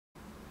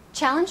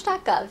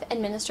Challenge.gov,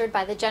 administered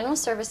by the General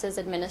Services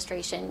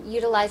Administration,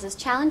 utilizes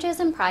challenges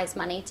and prize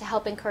money to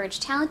help encourage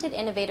talented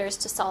innovators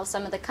to solve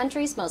some of the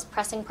country's most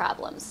pressing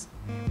problems.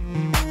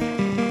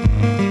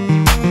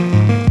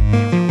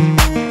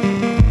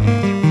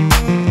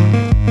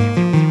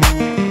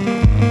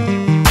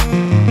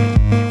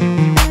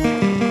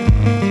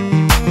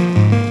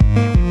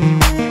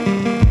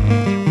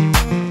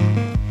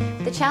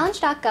 The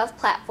Challenge.gov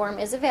platform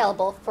is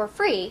available for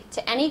free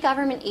to any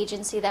government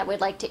agency that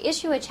would like to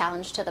issue a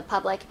challenge to the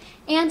public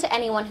and to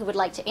anyone who would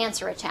like to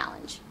answer a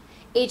challenge.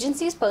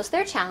 Agencies post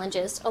their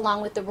challenges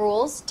along with the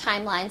rules,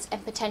 timelines,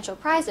 and potential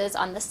prizes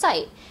on the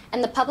site,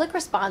 and the public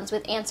responds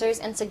with answers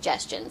and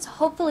suggestions,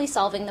 hopefully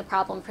solving the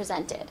problem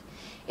presented.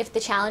 If the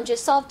challenge is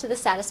solved to the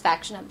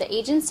satisfaction of the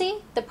agency,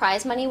 the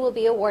prize money will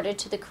be awarded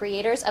to the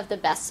creators of the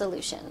best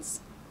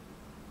solutions.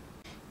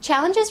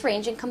 Challenges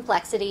range in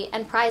complexity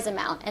and prize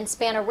amount and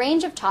span a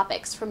range of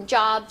topics from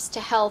jobs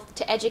to health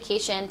to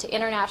education to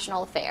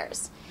international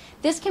affairs.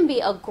 This can be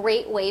a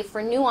great way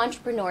for new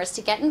entrepreneurs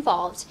to get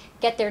involved,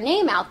 get their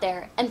name out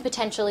there, and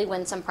potentially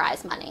win some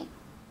prize money.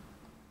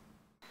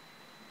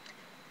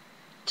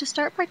 To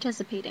start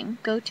participating,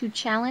 go to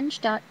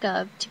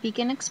Challenge.gov to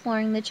begin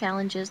exploring the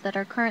challenges that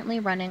are currently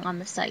running on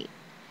the site.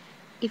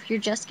 If you're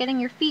just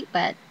getting your feet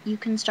wet, you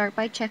can start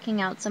by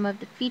checking out some of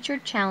the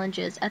featured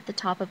challenges at the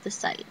top of the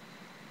site.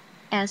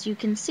 As you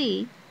can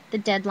see, the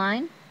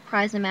deadline,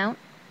 prize amount,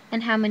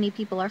 and how many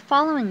people are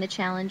following the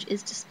challenge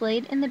is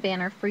displayed in the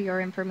banner for your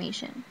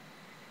information.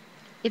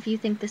 If you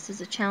think this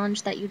is a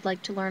challenge that you'd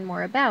like to learn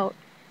more about,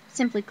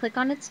 simply click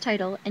on its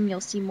title and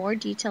you'll see more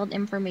detailed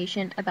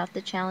information about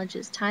the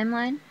challenge's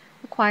timeline,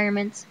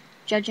 requirements,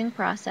 judging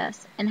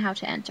process, and how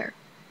to enter.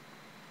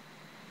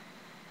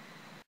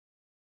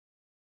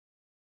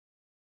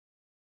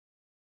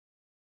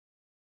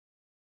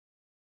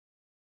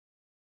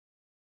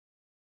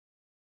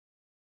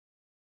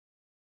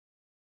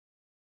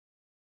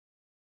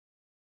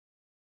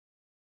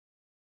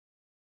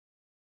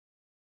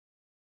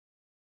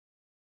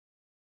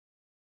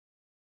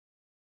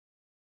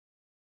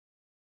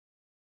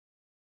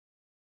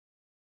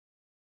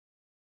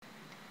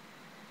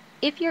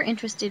 If you're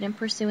interested in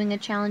pursuing a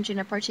challenge in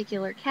a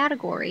particular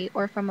category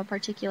or from a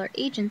particular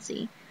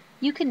agency,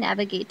 you can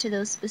navigate to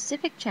those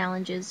specific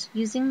challenges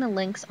using the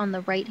links on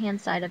the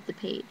right-hand side of the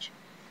page.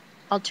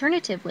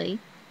 Alternatively,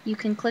 you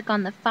can click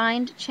on the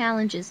Find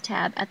Challenges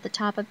tab at the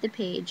top of the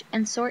page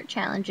and sort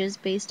challenges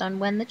based on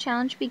when the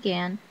challenge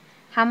began,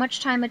 how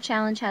much time a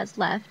challenge has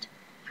left,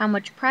 how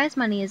much prize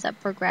money is up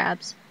for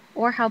grabs,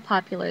 or how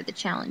popular the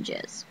challenge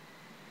is.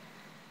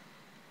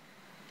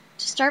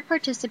 To start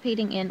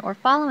participating in or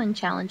following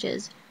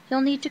challenges,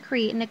 you'll need to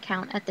create an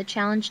account at the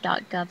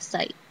Challenge.gov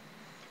site.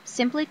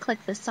 Simply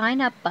click the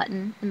Sign Up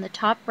button in the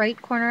top right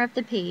corner of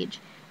the page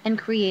and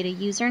create a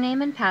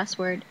username and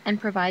password and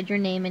provide your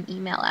name and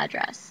email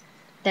address.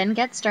 Then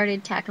get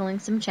started tackling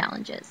some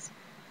challenges.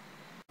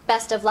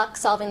 Best of luck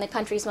solving the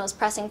country's most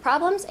pressing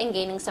problems and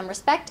gaining some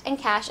respect and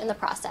cash in the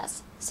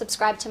process.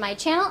 Subscribe to my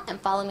channel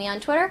and follow me on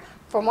Twitter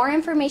for more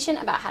information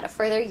about how to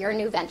further your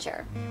new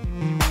venture.